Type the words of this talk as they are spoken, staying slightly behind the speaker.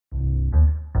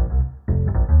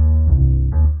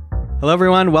Hello,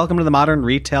 everyone. Welcome to the Modern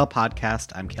Retail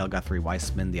Podcast. I'm Cale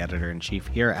Guthrie-Weissman, the editor-in-chief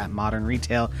here at Modern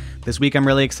Retail. This week, I'm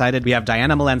really excited. We have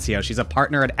Diana Melencio. She's a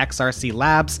partner at XRC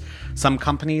Labs. Some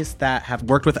companies that have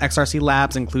worked with XRC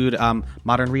Labs include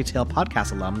Modern Retail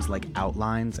Podcast alums like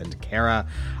Outlines and Caraa.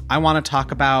 I want to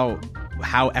talk about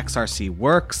how XRC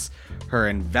works, her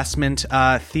investment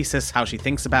thesis, how she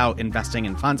thinks about investing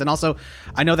in funds. And also,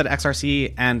 I know that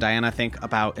XRC and Diana think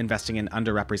about investing in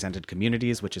underrepresented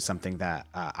communities, which is something that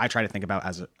I try to think about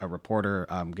as a reporter,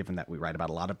 given that we write about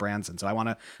a lot of brands. And so I want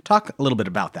to talk a little bit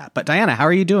about that. But Diana, how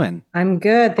are you doing? I'm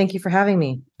good. Thank you for having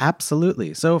me.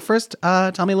 Absolutely. So first,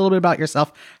 tell me a little bit about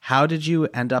yourself. How did you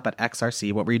end up at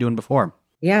XRC? What were you doing before?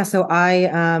 Yeah, so I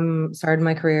started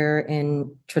my career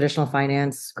in traditional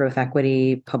finance, growth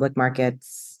equity, public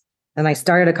markets. And I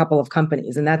started a couple of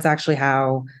companies, and that's actually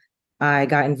how I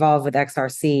got involved with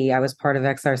XRC. I was part of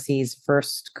XRC's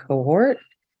first cohort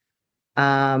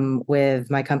with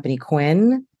my company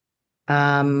Quinn.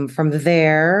 From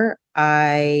there,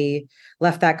 I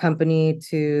left that company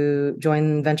to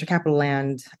join venture capital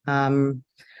land,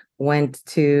 went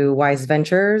to Wise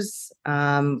Ventures,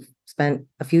 spent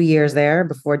a few years there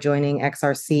before joining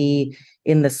XRC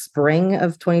in the spring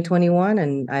of 2021,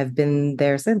 and I've been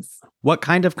there since. What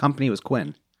kind of company was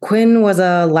Quinn? Quinn was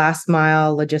a last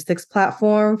mile logistics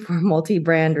platform for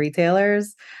multi-brand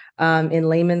retailers. In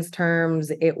layman's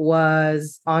terms, it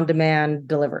was on-demand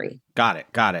delivery. Got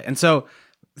it. And so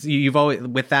you've always,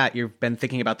 with that, you've been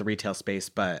thinking about the retail space,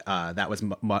 but that was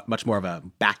much more of a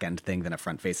back-end thing than a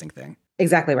front-facing thing.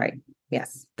 Exactly right.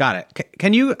 Yes. Got it.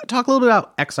 Can you talk a little bit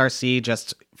about XRC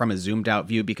just from a zoomed out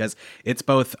view? Because it's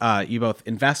both, you both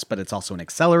invest, but it's also an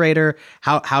accelerator.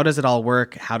 How does it all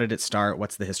work? How did it start?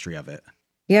 What's the history of it?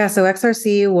 Yeah, so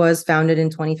XRC was founded in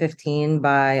 2015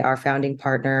 by our founding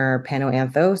partner, Pano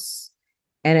Anthos.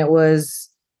 And it was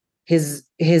his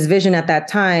vision at that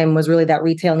time was really that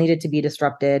retail needed to be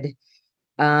disrupted.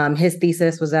 His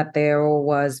thesis was that there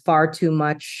was far too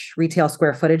much retail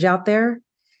square footage out there.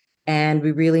 And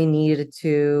we really needed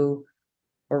to,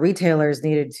 or retailers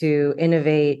needed to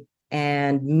innovate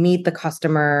and meet the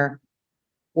customer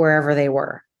wherever they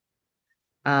were.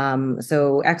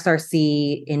 So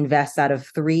XRC invests out of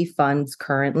 3 funds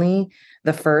currently.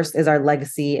 The first is our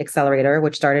legacy accelerator,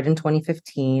 which started in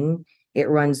 2015. It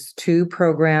runs 2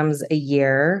 programs a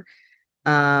year,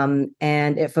 and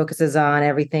it focuses on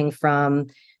everything from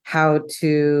how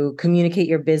to communicate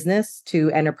your business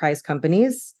to enterprise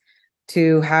companies,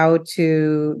 to how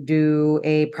to do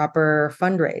a proper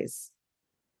fundraise.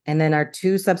 And then our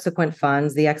 2 subsequent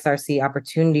funds, the XRC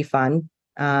Opportunity Fund,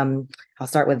 I'll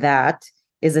start with that,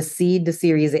 is a seed to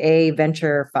Series A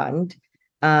venture fund,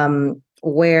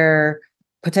 where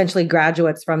potentially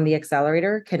graduates from the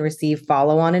accelerator can receive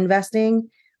follow-on investing,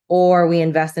 or we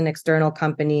invest in external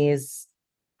companies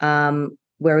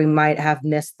where we might have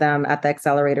missed them at the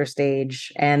accelerator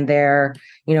stage and they're,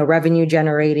 revenue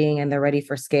generating and they're ready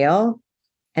for scale.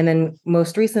 And then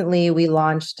most recently, we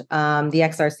launched the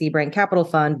XRC Brain Capital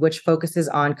Fund, which focuses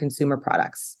on consumer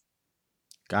products.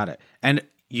 Got it. And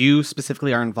you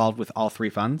specifically are involved with all 3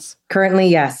 funds? Currently,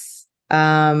 yes.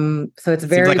 So it's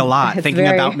Seems like a lot, thinking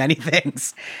about many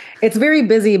things. It's very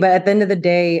busy, but at the end of the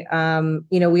day,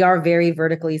 we are very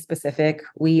vertically specific.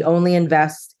 We only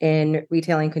invest in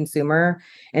retail and consumer.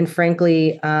 And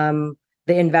frankly, the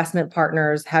investment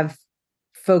partners have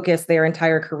focused their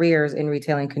entire careers in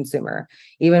retail and consumer.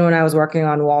 Even when I was working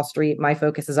on Wall Street, my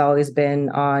focus has always been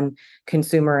on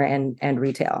consumer and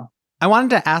retail. I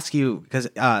wanted to ask you, because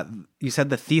you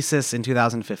said the thesis in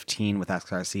 2015 with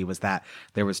XRC was that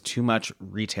there was too much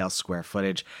retail square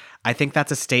footage. I think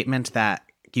that's a statement that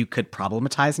you could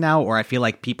problematize now, or I feel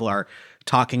like people are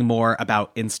talking more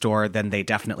about in-store than they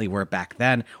definitely were back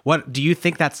then. What do you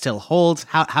think that still holds?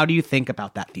 How do you think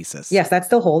about that thesis? Yes, that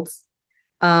still holds.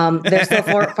 There's still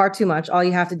far too much. All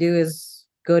you have to do is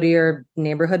go to your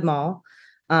neighborhood mall.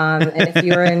 And if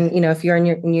you're in,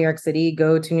 New York City,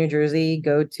 go to New Jersey,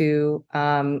 go to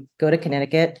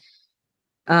Connecticut.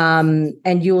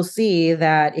 And you'll see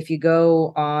that if you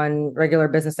go on regular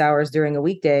business hours during a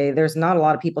weekday, there's not a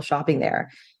lot of people shopping there.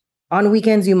 On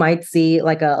weekends, you might see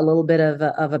like a little bit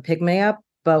of a pick-me-up,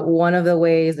 but one of the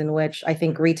ways in which I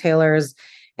think retailers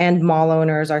and mall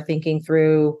owners are thinking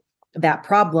through that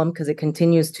problem, because it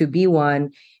continues to be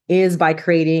one, is by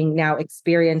creating now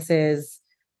experiences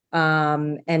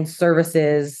and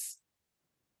services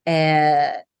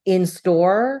in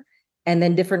store, and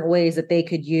then different ways that they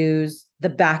could use the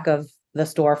back of the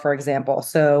store, for example.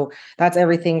 So that's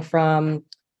everything from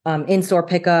in-store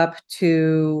pickup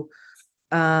to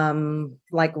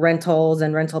like rentals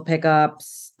and rental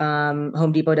pickups.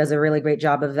 Home Depot does a really great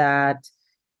job of that.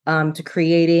 to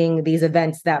creating these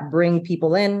events that bring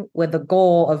people in with the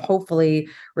goal of hopefully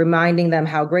reminding them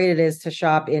how great it is to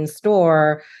shop in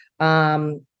store,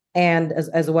 and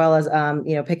as well as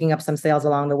picking up some sales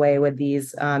along the way with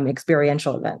these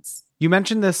experiential events. You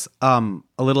mentioned this a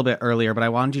little bit earlier, but I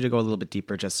wanted you to go a little bit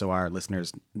deeper just so our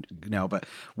listeners know. But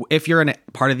if you're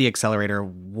part of the accelerator,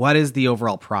 what is the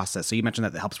overall process? So you mentioned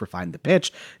that it helps refine the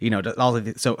pitch.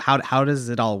 So how does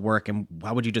it all work, and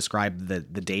how would you describe the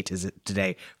day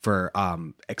today for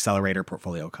accelerator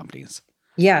portfolio companies?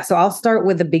 Yeah, so I'll start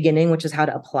with the beginning, which is how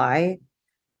to apply.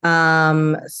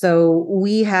 So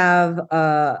we have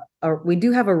we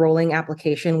do have a rolling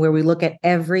application where we look at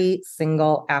every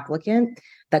single applicant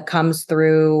that comes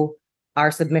through our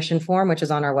submission form, which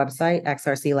is on our website,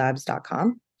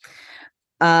 xrclabs.com.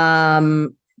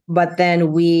 But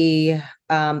then we,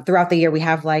 throughout the year, we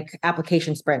have like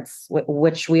application sprints,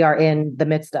 which we are in the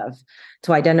midst of,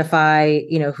 to identify,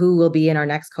 who will be in our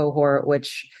next cohort,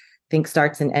 which I think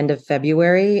starts in end of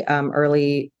February,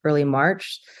 early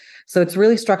March. So it's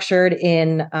really structured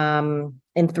in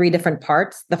 3 different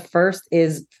parts. The first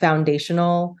is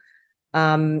foundational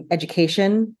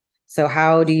education. So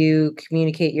how do you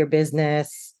communicate your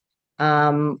business?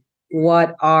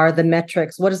 What are the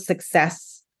metrics? What does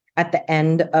success at the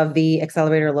end of the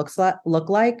accelerator look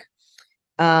like?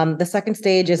 The second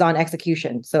stage is on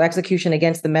execution. So execution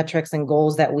against the metrics and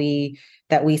goals that we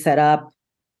set up.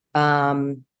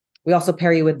 We also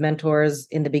pair you with mentors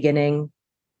in the beginning.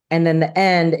 And then the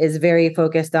end is very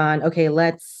focused on, okay,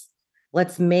 let's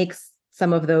make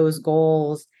some of those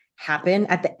goals happen.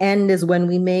 At the end is when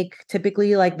we make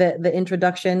typically like the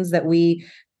introductions that we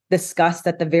discussed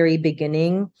at the very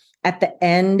beginning. At the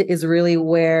end is really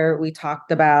where we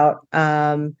talked about,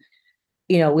 this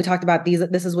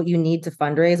is what you need to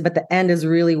fundraise, but the end is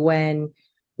really when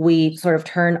we sort of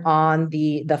turn on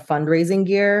the fundraising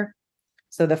gear.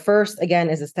 So the first, again,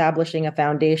 is establishing a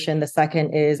foundation. The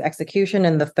second is execution.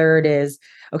 And the third is,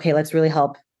 okay, let's really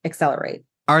help accelerate.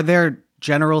 Are there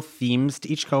general themes to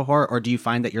each cohort, or do you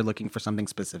find that you're looking for something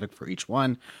specific for each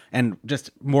one? And just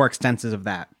more extensive of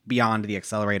that beyond the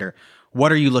accelerator,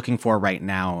 what are you looking for right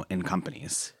now in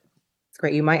companies? It's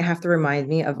great. You might have to remind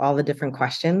me of all the different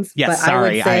questions. Yes, but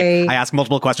sorry. I ask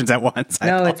multiple questions at once.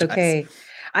 No, it's okay.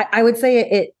 I would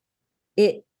say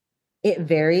it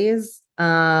varies.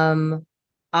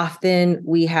 Often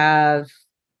we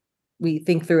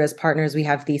think through as partners, we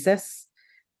have theses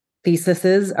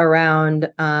around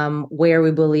where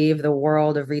we believe the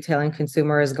world of retail and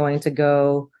consumer is going to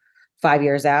go 5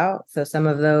 years out. So some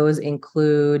of those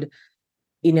include,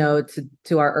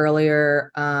 to our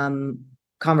earlier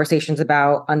conversations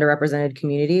about underrepresented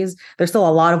communities. There's still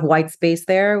a lot of white space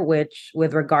there, which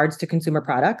with regards to consumer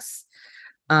products,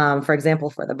 for example,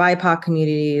 for the BIPOC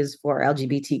communities, for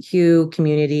LGBTQ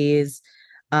communities,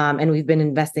 and we've been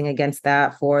investing against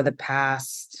that for the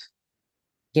past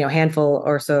handful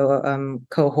or so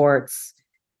cohorts.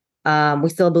 We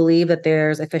still believe that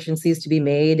there's efficiencies to be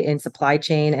made in supply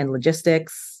chain and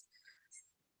logistics.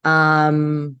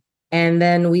 And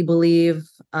then we believe,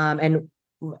 and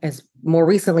as more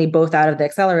recently, both out of the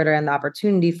accelerator and the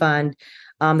opportunity fund,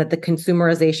 that the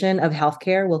consumerization of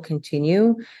healthcare will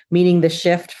continue, meaning the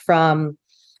shift from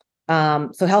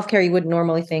so healthcare you would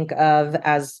normally think of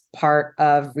as part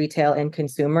of retail and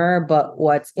consumer, but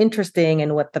what's interesting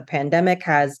and what the pandemic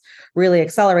has really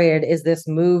accelerated is this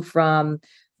move from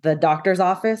the doctor's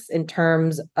office in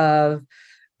terms of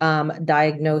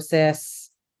diagnosis,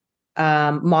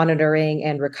 monitoring,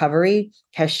 and recovery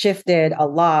has shifted a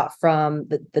lot from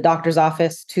the doctor's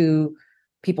office to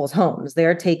people's homes.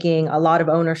 They're taking a lot of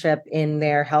ownership in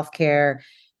their healthcare,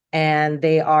 and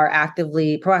they are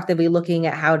proactively looking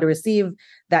at how to receive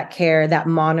that care, that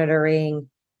monitoring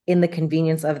in the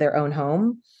convenience of their own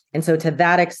home. And so to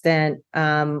that extent,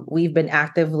 we've been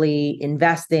actively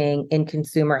investing in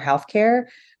consumer healthcare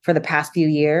for the past few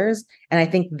years. And I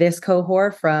think this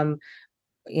cohort from,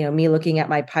 me looking at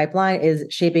my pipeline is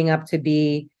shaping up to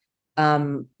be,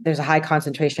 there's a high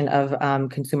concentration of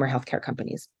consumer healthcare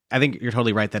companies. I think you're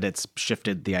totally right that it's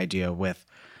shifted the idea with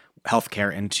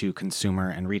healthcare into consumer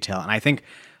and retail.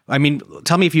 And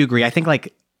tell me if you agree. I think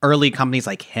like early companies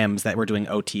like Hims that were doing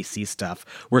OTC stuff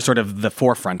were sort of the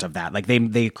forefront of that. Like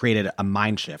they created a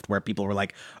mind shift where people were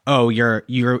like, oh,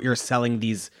 you're selling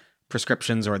these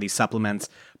prescriptions or these supplements,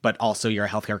 but also you're a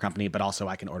healthcare company, but also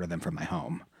I can order them from my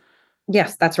home.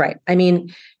 Yes, that's right. I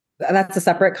mean, that's a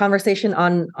separate conversation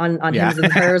on Hims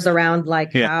and Hers around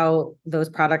how those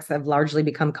products have largely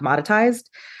become commoditized.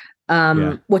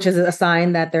 Which is a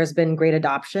sign that there's been great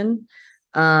adoption.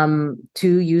 to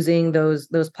using those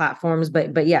platforms.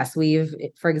 But yes, we've,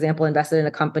 for example, invested in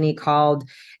a company called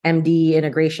MD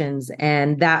Integrations,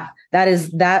 and that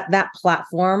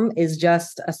platform is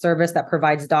just a service that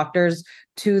provides doctors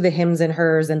to the hims and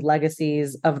hers and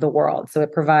legacies of the world. So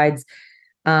it provides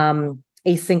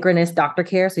asynchronous doctor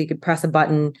care. So you could press a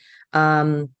button,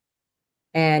 and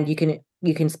you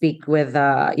can speak with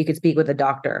a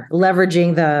doctor,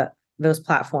 leveraging those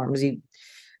platforms.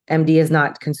 MD is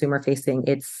not consumer facing.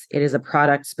 It is a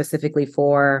product specifically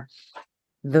for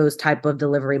those type of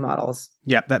delivery models.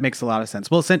 Yeah, that makes a lot of sense.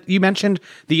 Well, since you mentioned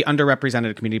the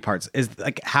underrepresented community parts, is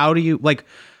like, how do you, like,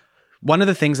 one of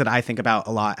the things that I think about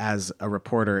a lot as a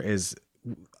reporter is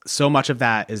so much of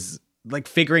that is like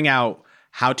figuring out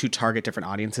how to target different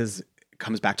audiences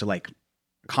comes back to like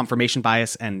confirmation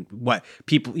bias and what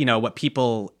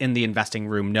people in the investing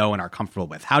room know and are comfortable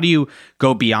with. How do you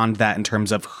go beyond that in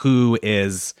terms of who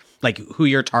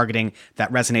you're targeting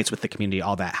that resonates with the community,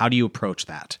 all that? How do you approach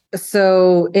that?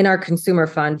 So in our consumer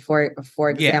fund, for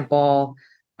example,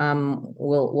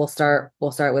 we'll start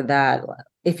with that.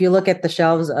 If you look at the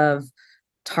shelves of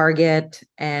Target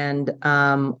and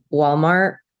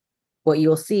Walmart, what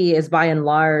you'll see is by and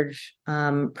large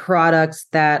products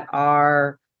that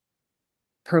are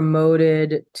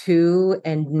promoted to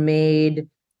and made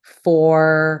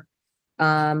for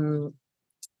non-BIPOC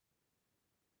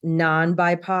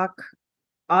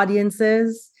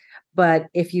audiences. But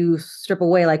if you strip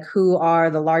away like who are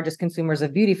the largest consumers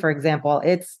of beauty, for example,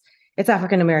 it's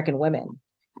African American women.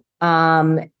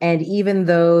 And even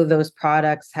though those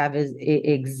products have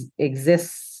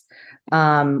exists,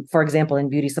 for example, in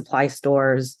beauty supply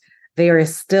stores, there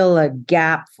is still a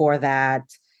gap for that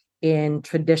in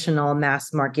traditional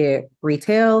mass market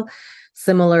retail.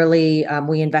 Similarly,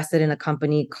 we invested in a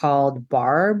company called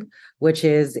Barb, which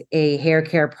is a hair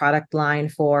care product line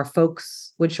for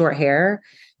folks with short hair,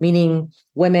 meaning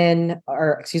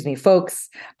folks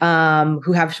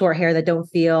who have short hair that don't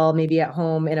feel maybe at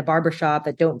home in a barbershop,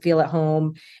 that don't feel at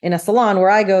home in a salon where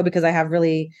I go because I have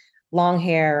really long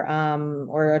hair,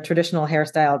 or a traditional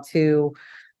hairstyle to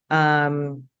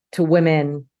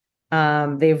women.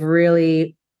 They've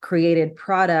really created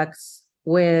products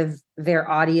with their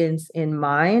audience in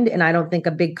mind. And I don't think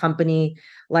a big company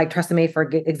like TRESemmé, for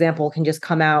example, can just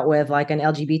come out with like an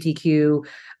LGBTQ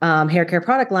hair care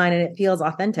product line and it feels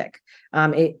authentic.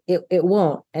 It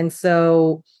won't. And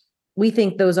so we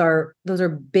think those are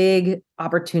big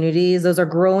opportunities. Those are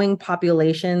growing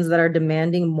populations that are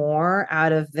demanding more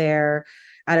out of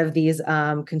these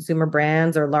consumer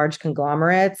brands or large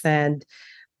conglomerates. And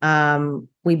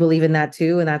we believe in that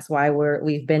too. And that's why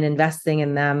we've been investing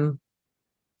in them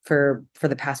for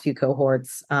the past few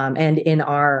cohorts, and in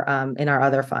our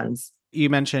other funds. You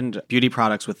mentioned beauty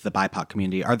products with the BIPOC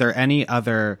community. Are there any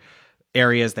other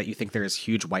areas that you think there is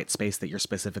huge white space that you're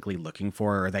specifically looking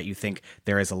for, or that you think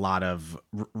there is a lot of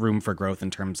room for growth in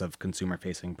terms of consumer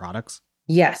facing products?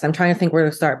 Yes, I'm trying to think where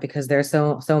to start because there's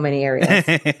so many areas.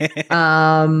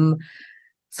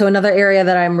 So another area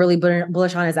that I'm really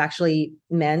bullish on is actually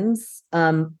men's.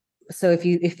 So if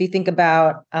you think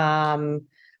about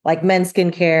like men's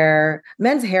skincare,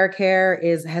 men's hair care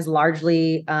has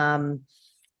largely,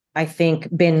 I think,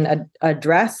 been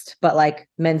addressed, but like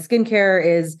men's skincare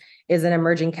is an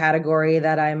emerging category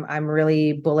that I'm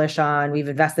really bullish on. We've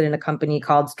invested in a company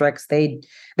called Strix. They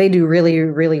do really,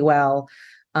 really well.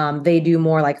 They do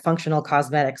more like functional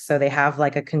cosmetics. So they have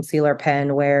like a concealer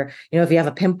pen where, if you have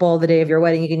a pimple the day of your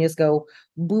wedding, you can just go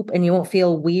boop and you won't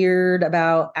feel weird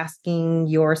about asking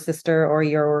your sister or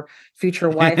your future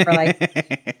wife for like,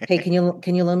 hey, can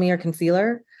you loan me your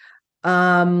concealer?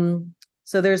 So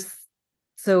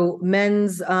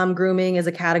men's grooming is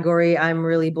a category I'm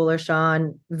really bullish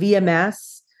on.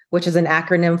 VMS, which is an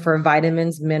acronym for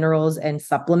vitamins, minerals, and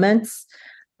supplements.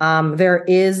 There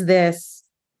is this,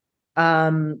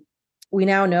 we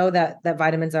now know that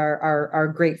vitamins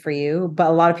are great for you, but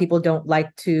a lot of people don't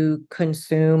like to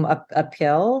consume a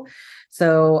pill.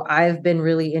 So I've been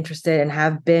really interested and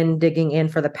have been digging in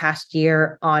for the past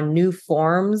year on new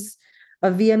forms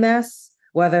of VMS,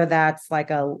 whether that's like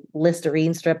a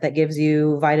Listerine strip that gives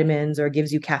you vitamins or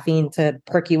gives you caffeine to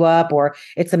perk you up, or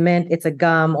it's a mint, it's a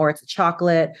gum, or it's a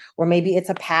chocolate, or maybe it's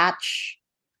a patch.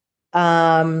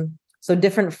 So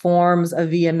different forms of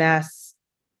VMS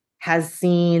has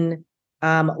seen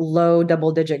low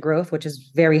double-digit growth, which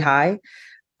is very high.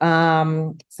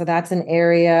 So that's an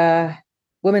area.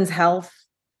 Women's health.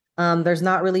 There's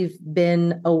not really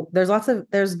been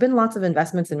there's been lots of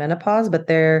investments in menopause, but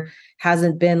there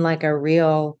hasn't been like a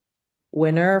real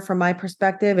winner from my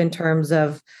perspective in terms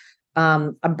of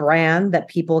a brand that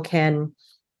people can,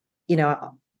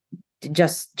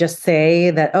 just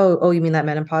say that, oh, you mean that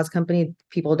menopause company?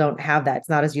 People don't have that. It's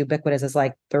not as ubiquitous as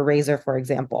like the razor, for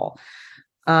example.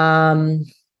 There's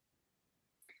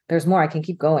more. I can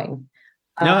keep going.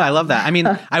 No, I love that. I mean,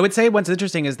 I would say what's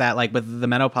interesting is that like with the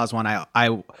menopause one,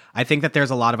 I think that there's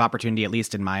a lot of opportunity, at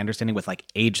least in my understanding, with like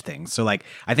age things. So like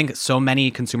I think so many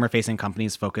consumer facing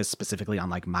companies focus specifically on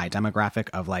like my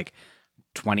demographic of like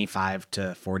 25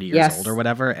 to 40 years old or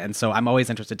whatever. And so I'm always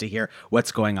interested to hear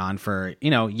what's going on for,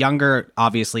 younger,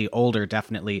 obviously, older,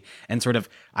 definitely. And sort of,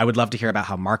 I would love to hear about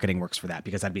how marketing works for that,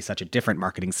 because that'd be such a different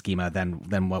marketing schema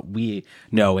than what we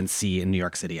know and see in New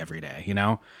York City every day,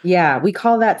 Yeah, we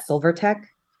call that silver tech.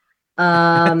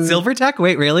 Silver tech?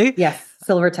 Wait, really? Yes,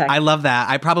 silver tech. I love that.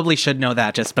 I probably should know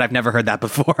that, but I've never heard that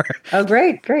before. Oh,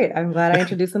 great. I'm glad I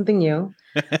introduced something new.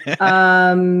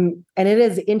 And it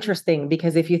is interesting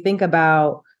because if you think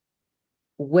about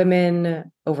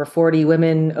women over 40,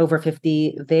 women over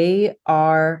 50, they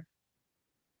are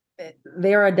a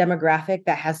demographic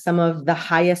that has some of the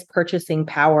highest purchasing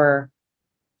power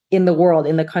in the world,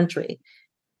 in the country.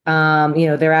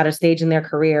 They're at a stage in their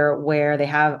career where they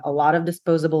have a lot of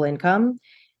disposable income,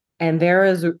 and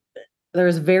there's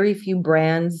very few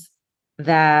brands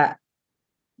that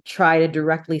try to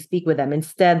directly speak with them.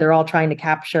 Instead, they're all trying to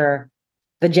capture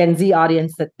the Gen Z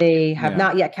audience that they have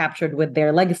not yet captured with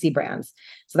their legacy brands.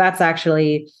 So that's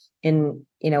actually I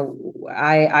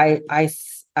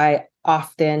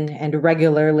often and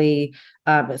regularly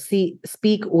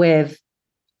speak with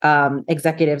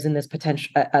executives in this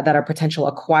potential that are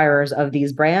potential acquirers of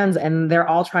these brands, and they're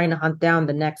all trying to hunt down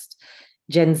the next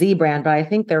Gen Z brand. But I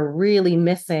think they're really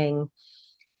missing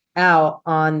out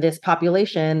on this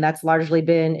population that's largely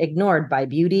been ignored by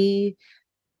beauty,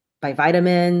 by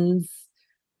vitamins,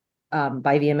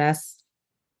 by VMS,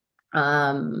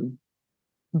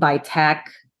 by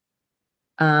tech.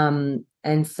 And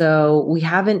so we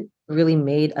haven't really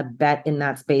made a bet in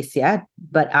that space yet,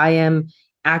 but I am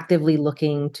actively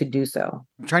looking to do so.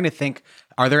 I'm trying to think,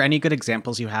 are there any good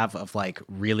examples you have of like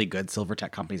really good silver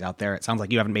tech companies out there? It sounds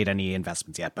like you haven't made any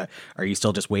investments yet, but are you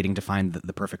still just waiting to find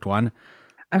the perfect one?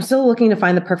 I'm still looking to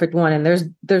find the perfect one. And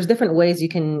there's different ways you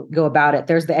can go about it.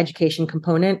 There's the education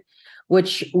component,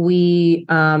 which we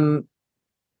have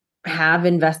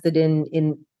invested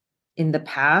in the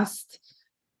past,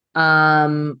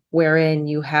 wherein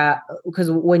you have,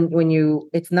 because when you,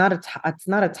 it's not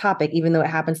a topic, even though it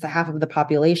happens to half of the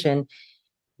population.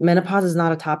 Menopause is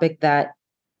not a topic that,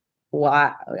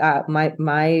 my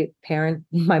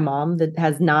mom that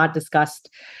has not discussed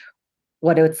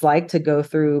what it's like to go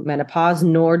through menopause,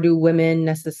 nor do women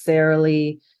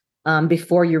necessarily,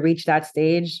 before you reach that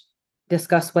stage,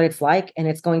 discuss what it's like. And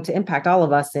it's going to impact all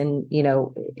of us in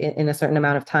a certain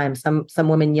amount of time, some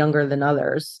women younger than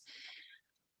others.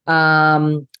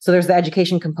 So there's the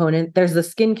education component. There's the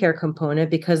skincare component,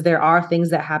 because there are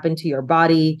things that happen to your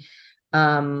body,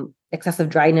 excessive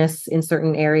dryness in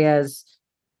certain areas,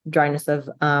 dryness of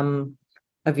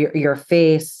your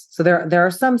face. So there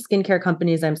are some skincare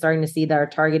companies I'm starting to see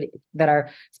that are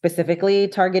specifically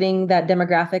targeting that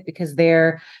demographic, because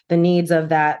the needs of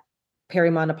that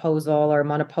perimenopausal or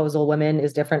menopausal women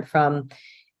is different from,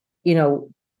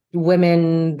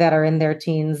 women that are in their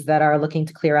teens that are looking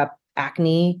to clear up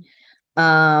acne.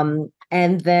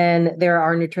 And then there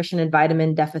are nutrition and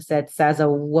vitamin deficits as a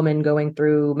woman going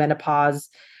through menopause.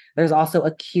 There's also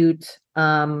acute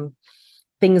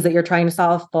things that you're trying to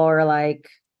solve for, like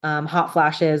hot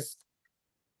flashes.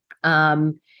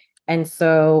 And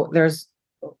so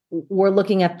we're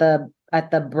looking at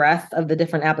the breadth of the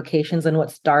different applications and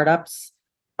what startups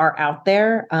are out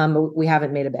there. We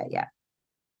haven't made a bet yet.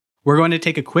 We're going to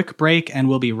take a quick break and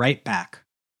we'll be right back.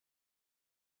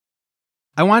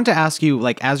 I wanted to ask you,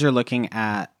 like, as you're looking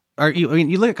at,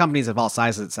 you look at companies of all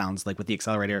sizes, it sounds like, with the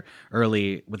accelerator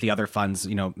early, with the other funds,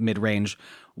 mid-range.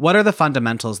 What are the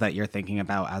fundamentals that you're thinking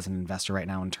about as an investor right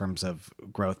now in terms of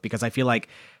growth? Because I feel like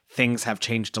things have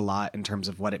changed a lot in terms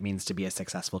of what it means to be a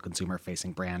successful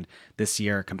consumer-facing brand this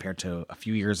year compared to a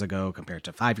few years ago, compared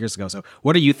to 5 years ago. So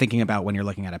what are you thinking about when you're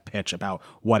looking at a pitch about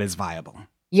what is viable?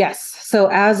 Yes. So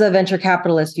as a venture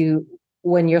capitalist,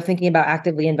 when you're thinking about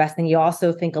actively investing, you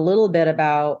also think a little bit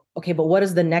about, okay, but what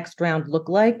does the next round look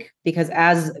like? Because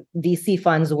as VC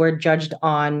funds, we're judged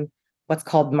on what's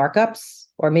called markups,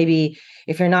 or maybe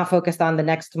if you're not focused on the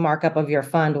next markup of your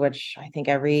fund, which I think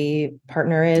every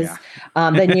partner is,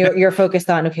 then you're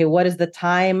focused on, okay, what is the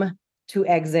time to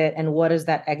exit and what does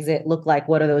that exit look like?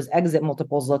 What do those exit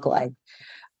multiples look like?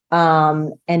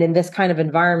 And in this kind of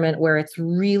environment where it's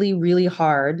really, really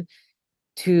hard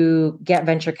to get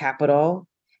venture capital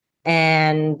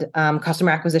and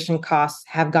customer acquisition costs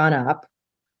have gone up,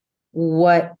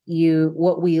 what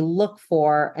we look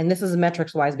for, and this is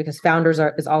metrics wise, because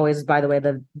is always, by the way,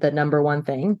 the number one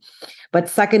thing. But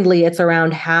secondly, it's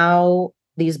around how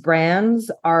these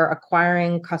brands are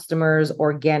acquiring customers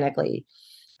organically.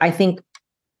 I think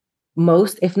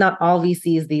most, if not all,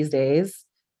 VCs these days,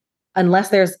 unless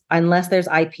there's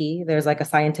IP, there's like a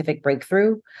scientific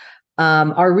breakthrough,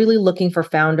 are really looking for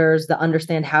founders that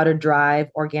understand how to drive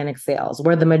organic sales,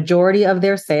 where the majority of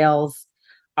their sales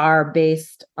are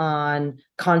based on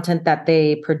content that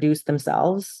they produce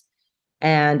themselves.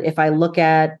 And if I look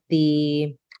at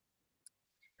the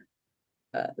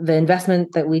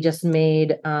investment that we just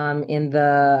made in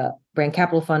the Brand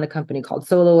Capital Fund, a company called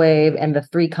SoloWave, and the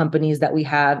 3 companies that we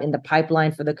have in the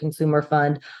pipeline for the consumer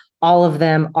fund, all of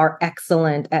them are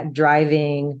excellent at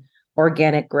driving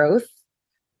organic growth,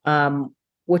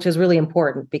 which is really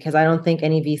important, because I don't think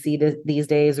any VC these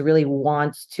days really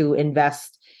wants to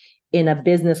invest in a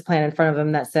business plan in front of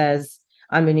them that says,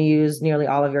 I'm going to use nearly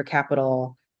all of your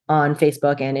capital on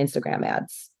Facebook and Instagram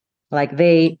ads. Like,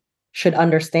 they should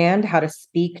understand how to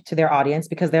speak to their audience,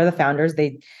 because they're the founders.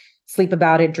 They sleep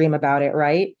about it, dream about it,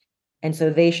 right? And so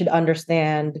they should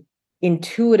understand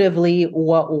intuitively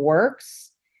what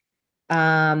works,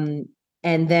 and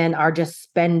then are just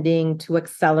spending to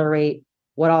accelerate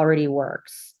what already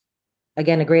works.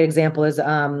 Again, a great example is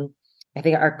I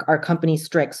think our company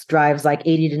Strix drives like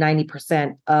 80 to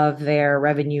 90% of their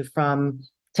revenue from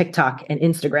TikTok and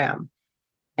Instagram.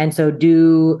 And so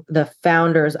do the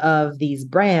founders of these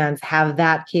brands have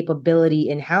that capability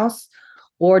in-house,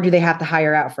 or do they have to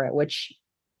hire out for it, which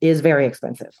is very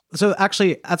expensive? So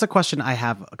actually, that's a question I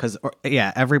have, because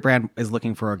every brand is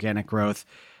looking for organic growth,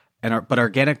 but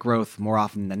organic growth more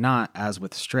often than not, as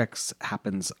with Strix,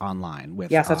 happens online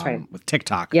with that's right. with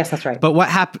TikTok. Yes, that's right. But what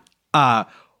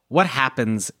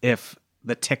happens if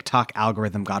the TikTok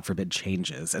algorithm, God forbid,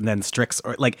 changes, and then Strix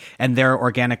and their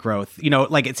organic growth?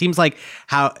 It seems like,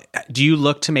 how do you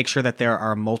look to make sure that there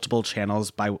are multiple channels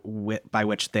by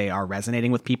which they are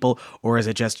resonating with people, or is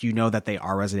it just that they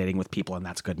are resonating with people and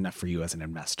that's good enough for you as an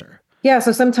investor? Yeah,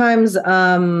 so sometimes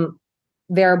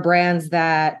there are brands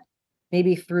that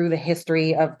maybe through the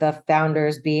history of the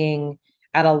founders being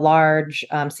at a large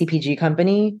CPG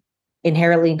company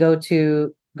inherently go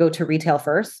to retail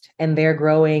first, and they're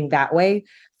growing that way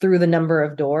through the number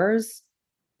of doors.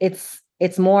 It's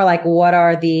more like, what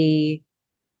are the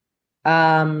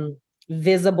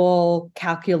visible,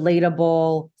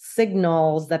 calculatable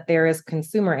signals that there is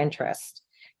consumer interest?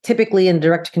 Typically in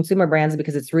direct consumer brands,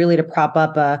 because it's really easy to prop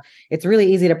up a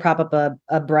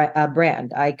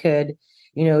brand. I could,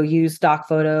 use stock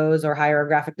photos or hire a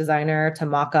graphic designer to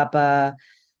mock up the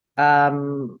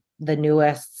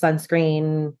newest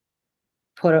sunscreen,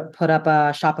 put up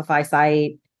a Shopify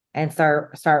site, and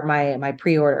start my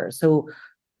pre-orders. So,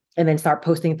 and then start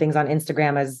posting things on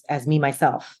Instagram as me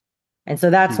myself. And so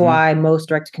that's why most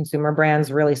direct consumer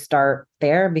brands really start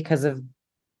there, because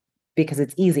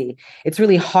it's easy. It's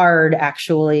really hard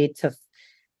actually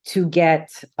to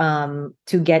get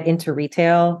into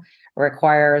retail. It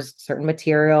requires certain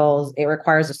materials. It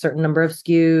requires a certain number of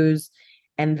SKUs.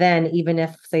 And then even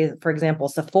if, say, for example,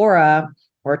 Sephora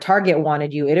or Target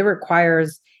wanted you, it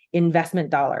requires investment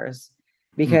dollars,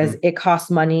 because it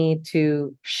costs money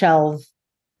to shelve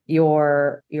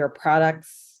your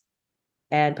products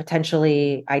and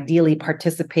potentially, ideally,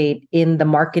 participate in the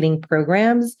marketing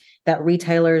programs that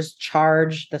retailers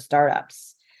charge the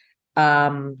startups.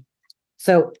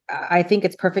 So I think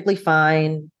it's perfectly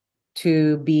fine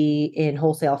to be in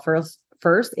wholesale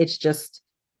first. It's just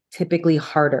typically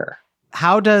harder.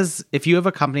 If you have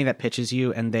a company that pitches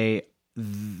you and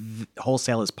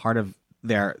wholesale is part of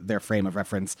their frame of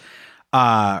reference,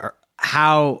 how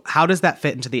does that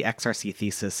fit into the XRC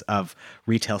thesis of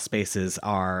retail spaces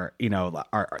are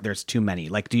there's too many?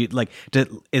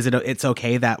 It's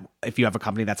okay that if you have a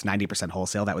company that's 90%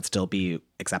 wholesale, that would still be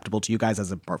acceptable to you guys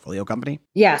as a portfolio company?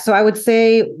 Yeah. So I would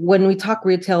say when we talk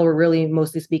retail, we're really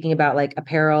mostly speaking about like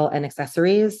apparel and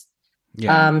accessories.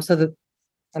 Yeah.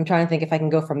 I'm trying to think if I can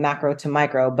go from macro to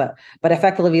micro, but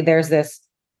effectively there's this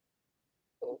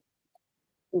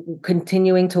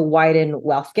continuing to widen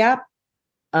wealth gap.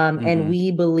 And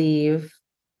we believe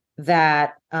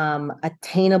that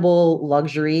attainable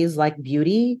luxuries like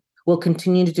beauty will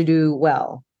continue to do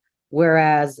well,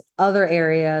 whereas other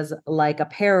areas like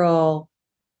apparel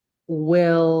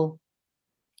will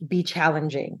be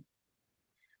challenging.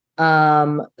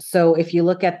 So if you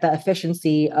look at the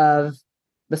efficiency of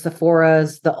the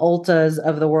Sephoras, the Ultas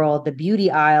of the world, the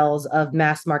beauty aisles of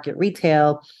mass market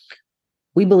retail,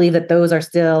 we believe that those are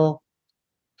still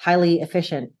highly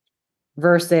efficient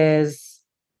versus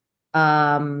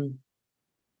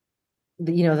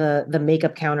the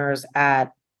makeup counters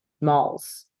at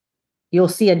malls. You'll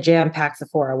see a jam-packed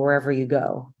Sephora wherever you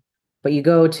go, but you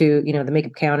go to, the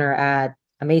makeup counter at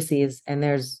a Macy's and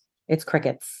it's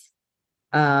crickets.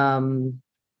 And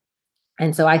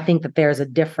so I think that there's a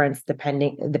difference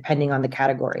depending on the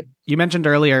category. You mentioned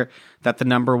earlier that the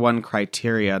number one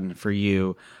criterion for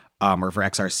you or for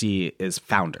XRC is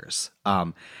founders.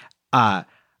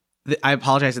 I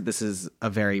apologize that this is a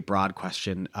very broad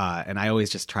question, and I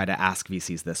always just try to ask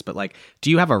VCs this, but like,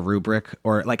 do you have a rubric,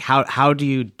 or like how do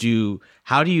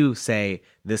you say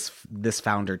this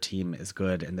founder team is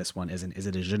good and this one isn't? Is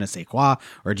it a je ne sais quoi,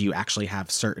 or do you actually have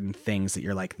certain things that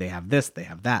you're like, they have this, they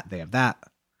have that, they have that?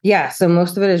 Yeah, so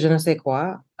most of it is je ne sais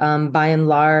quoi. By and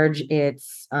large,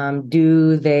 it's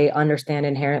do they understand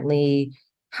inherently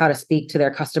how to speak to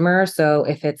their customer? So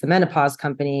if it's a menopause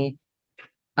company,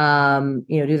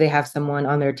 do they have someone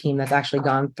on their team that's actually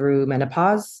gone through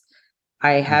menopause?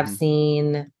 I have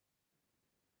seen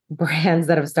brands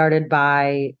that have started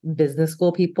by business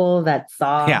school people that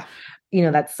saw,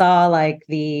 like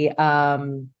there's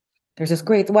this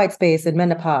great white space in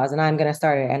menopause and I'm going to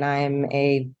start it, and I'm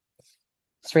a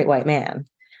straight white man.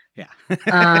 Yeah.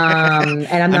 And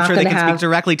I'm not sure going they to can speak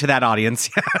directly to that audience.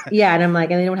 Yeah. And I'm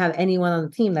like, and they don't have anyone on the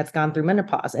team that's gone through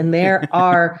menopause. And there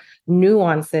are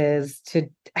nuances to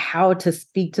how to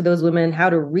speak to those women, how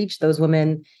to reach those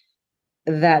women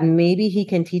that maybe he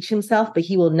can teach himself, but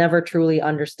he will never truly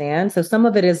understand. So some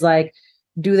of it is like,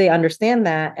 do they understand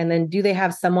that? And then do they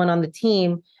have someone on the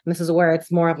team? And this is where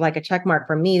it's more of like a check mark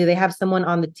for me. Do they have someone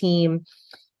on the team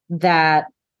that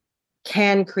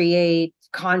can create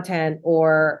content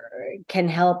or can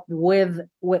help with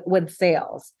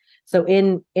sales? So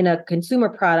in a consumer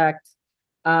product,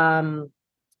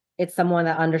 it's someone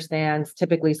that understands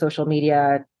typically social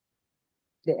media,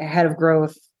 head of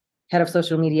growth, head of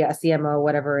social media, a CMO,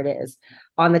 whatever it is.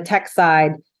 On the tech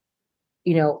side,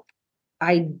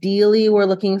 ideally we're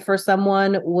looking for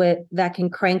someone that can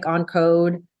crank on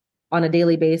code on a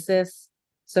daily basis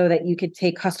so that you could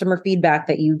take customer feedback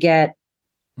that you get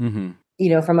from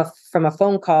a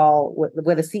phone call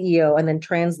with a CEO and then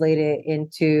translate it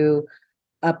into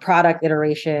a product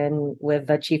iteration with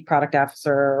the chief product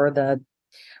officer or the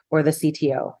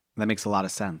CTO. That makes a lot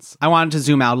of sense. I wanted to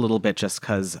zoom out a little bit just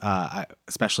because,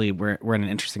 especially we're in an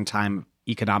interesting time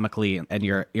economically, and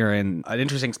you're in an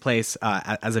interesting place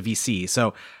as a VC.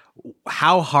 So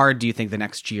how hard do you think the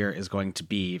next year is going to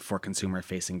be for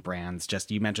consumer-facing brands? Just,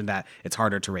 you mentioned that it's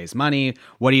harder to raise money.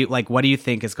 What do you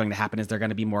think is going to happen? Is there going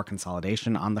to be more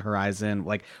consolidation on the horizon?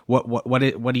 Like, what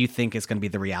do you think is going to be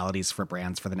the realities for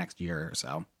brands for the next year or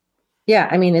so? Yeah,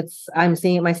 I mean, I'm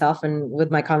seeing it myself, and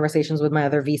with my conversations with my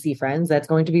other VC friends, that's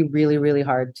going to be really, really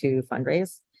hard to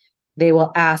fundraise. They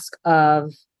will ask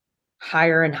of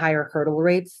higher and higher hurdle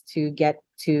rates to get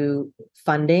to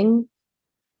funding.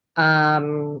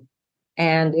 And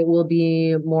it will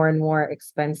be more and more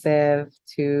expensive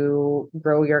to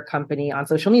grow your company on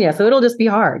social media. So it'll just be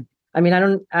hard. I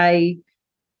mean,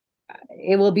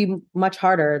 it will be much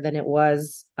harder than it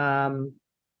was,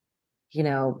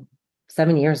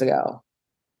 7 years ago.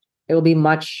 It will be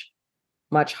much,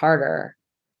 much harder.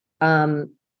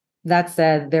 That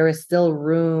said, there is still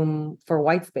room for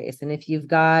white space. And if you've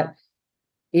got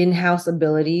in-house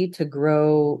ability to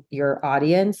grow your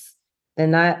audience,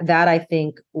 then that I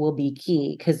think will be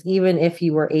key. Because even if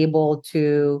you were able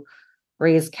to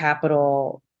raise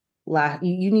capital,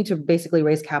 you need to basically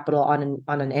raise capital on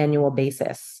an annual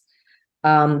basis.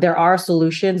 There are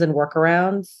solutions and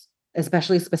workarounds,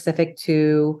 especially specific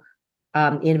to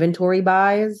inventory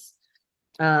buys,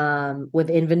 with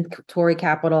inventory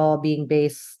capital being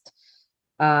based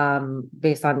on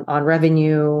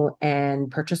revenue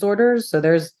and purchase orders. So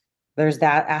there's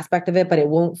that aspect of it, but it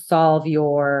won't solve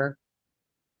your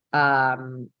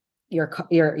CAC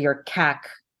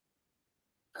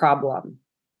problem,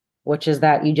 which is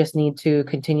that you just need to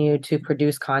continue to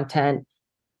produce content,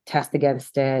 test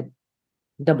against it,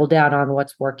 double down on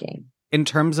what's working. In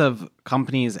terms of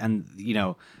companies and,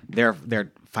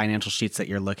 their financial sheets that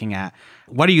you're looking at,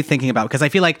 what are you thinking about? Because I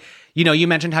feel like, you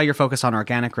mentioned how you're focused on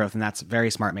organic growth, and that's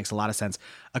very smart, makes a lot of sense.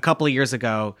 A couple of years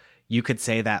ago, you could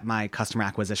say that my customer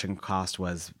acquisition cost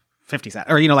was 50 cents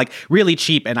or, really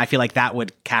cheap. And I feel like that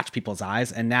would catch people's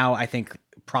eyes. And now I think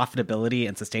profitability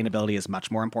and sustainability is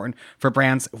much more important for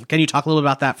brands. Can you talk a little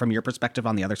about that from your perspective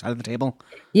on the other side of the table?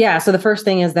 Yeah. So the first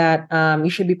thing is that you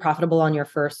should be profitable on your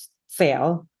first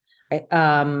sale. Right?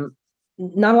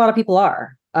 Not a lot of people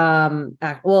are.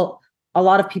 Well, a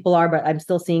lot of people are, but I'm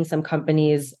still seeing some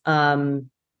companies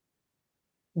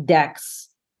decks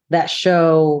that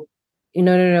show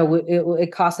no,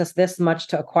 it costs us this much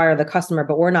to acquire the customer,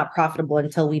 but we're not profitable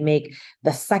until we make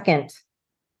the second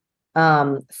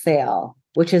sale,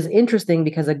 which is interesting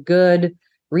because a good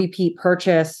repeat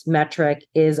purchase metric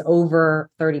is over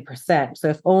 30%. So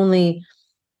if only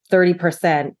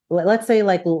 30%, let's say,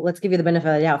 like, let's give you the benefit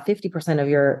of the doubt, 50% of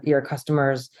your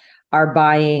customers are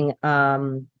buying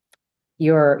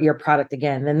your product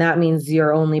again, then that means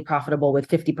you're only profitable with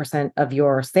 50% of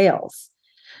your sales.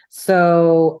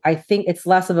 So I think it's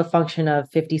less of a function of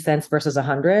 50 cents versus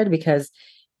 100, because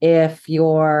if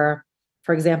you're,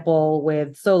 for example,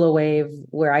 with Solo Wave,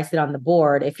 where I sit on the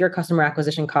board, if your customer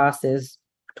acquisition cost is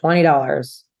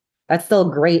 $20, that's still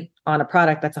great on a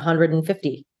product that's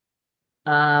 $150,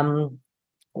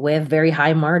 with very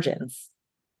high margins,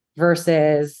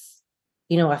 versus,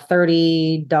 a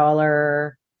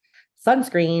 $30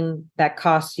 sunscreen that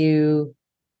costs you,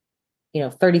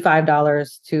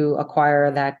 $35 to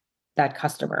acquire that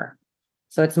customer.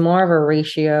 So it's more of a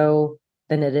ratio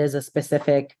than it is a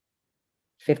specific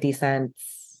 50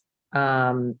 cents,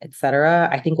 et cetera.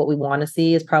 I think what we want to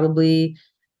see is probably,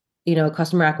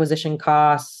 customer acquisition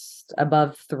cost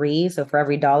above 3. So for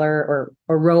every dollar,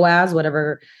 or ROAS,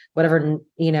 whatever,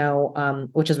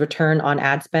 which is return on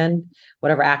ad spend,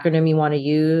 whatever acronym you want to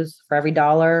use, for every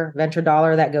venture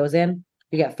dollar that goes in,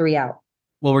 you get 3 out.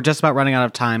 Well, we're just about running out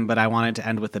of time, but I wanted to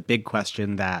end with a big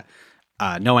question that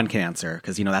no one can answer,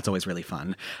 because, that's always really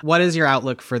fun. What is your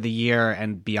outlook for the year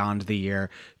and beyond the year?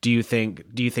 Do you think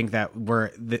that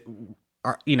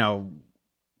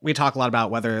we talk a lot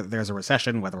about whether there's a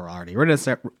recession, whether we're already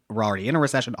in a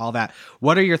recession, all that.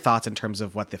 What are your thoughts in terms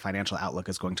of what the financial outlook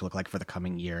is going to look like for the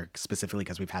coming year, specifically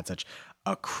because we've had such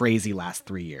a crazy last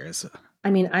 3 years? I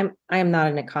mean, I am not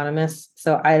an economist,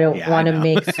 so I don't want to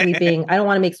make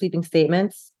sweeping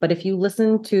statements. But if you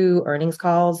listen to earnings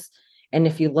calls and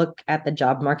if you look at the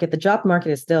job market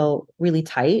is still really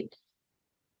tight.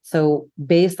 So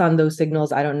based on those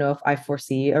signals, I don't know if I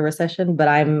foresee a recession, but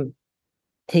I'm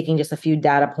taking just a few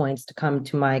data points to come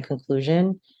to my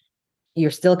conclusion.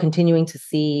 You're still continuing to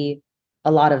see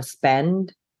a lot of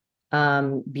spend.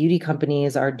 Beauty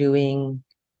companies are doing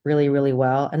really, really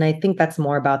well. And I think that's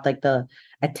more about like the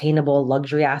attainable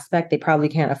luxury aspect. They probably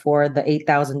can't afford the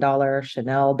 $8,000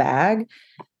 Chanel bag,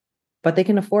 but they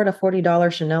can afford a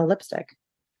 $40 Chanel lipstick.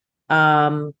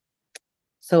 So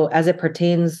as it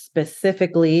pertains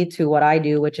specifically to what I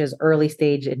do, which is early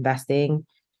stage investing,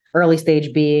 early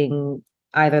stage being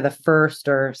either the first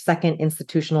or second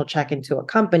institutional check into a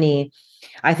company,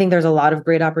 I think there's a lot of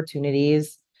great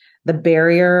opportunities. The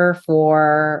barrier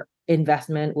for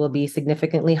investment will be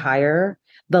significantly higher.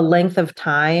 The length of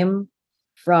time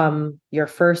from your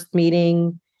first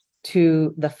meeting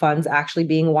to the funds actually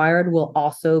being wired will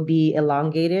also be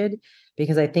elongated,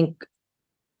 because I think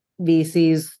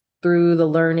VCs, through the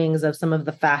learnings of some of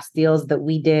the fast deals that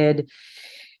we did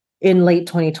in late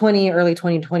 2020, early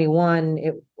 2021,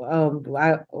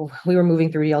 we were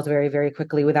moving through deals very, very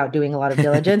quickly without doing a lot of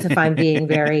diligence. If I'm being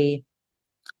very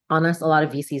honest, a lot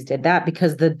of VCs did that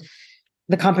because the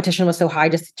competition was so high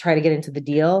just to try to get into the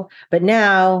deal. But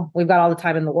now we've got all the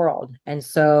time in the world. And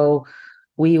so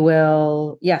we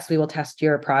will test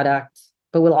your product,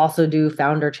 but we'll also do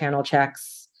founder channel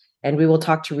checks, and we will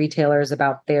talk to retailers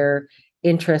about their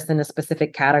interest in a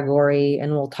specific category.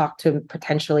 And we'll talk to,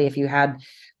 potentially, if you had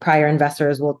prior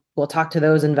investors, we'll talk to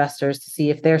those investors to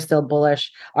see if they're still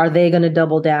bullish. Are they going to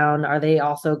double down? Are they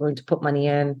also going to put money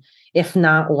in? If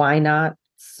not, why not?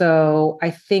 So I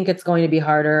think it's going to be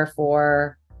harder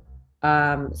for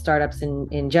startups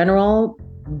in general,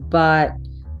 but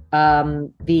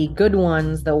the good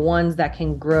ones, the ones that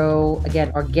can grow,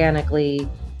 again, organically,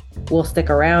 will stick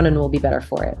around and will be better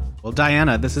for it. Well,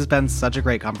 Diana, this has been such a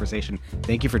great conversation.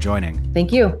 Thank you for joining.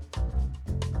 Thank you.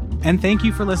 And thank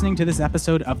you for listening to this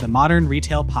episode of the Modern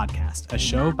Retail Podcast, a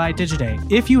show by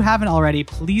Digiday. If you haven't already,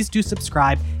 please do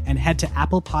subscribe and head to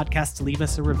Apple Podcasts to leave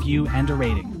us a review and a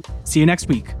rating. See you next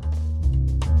week.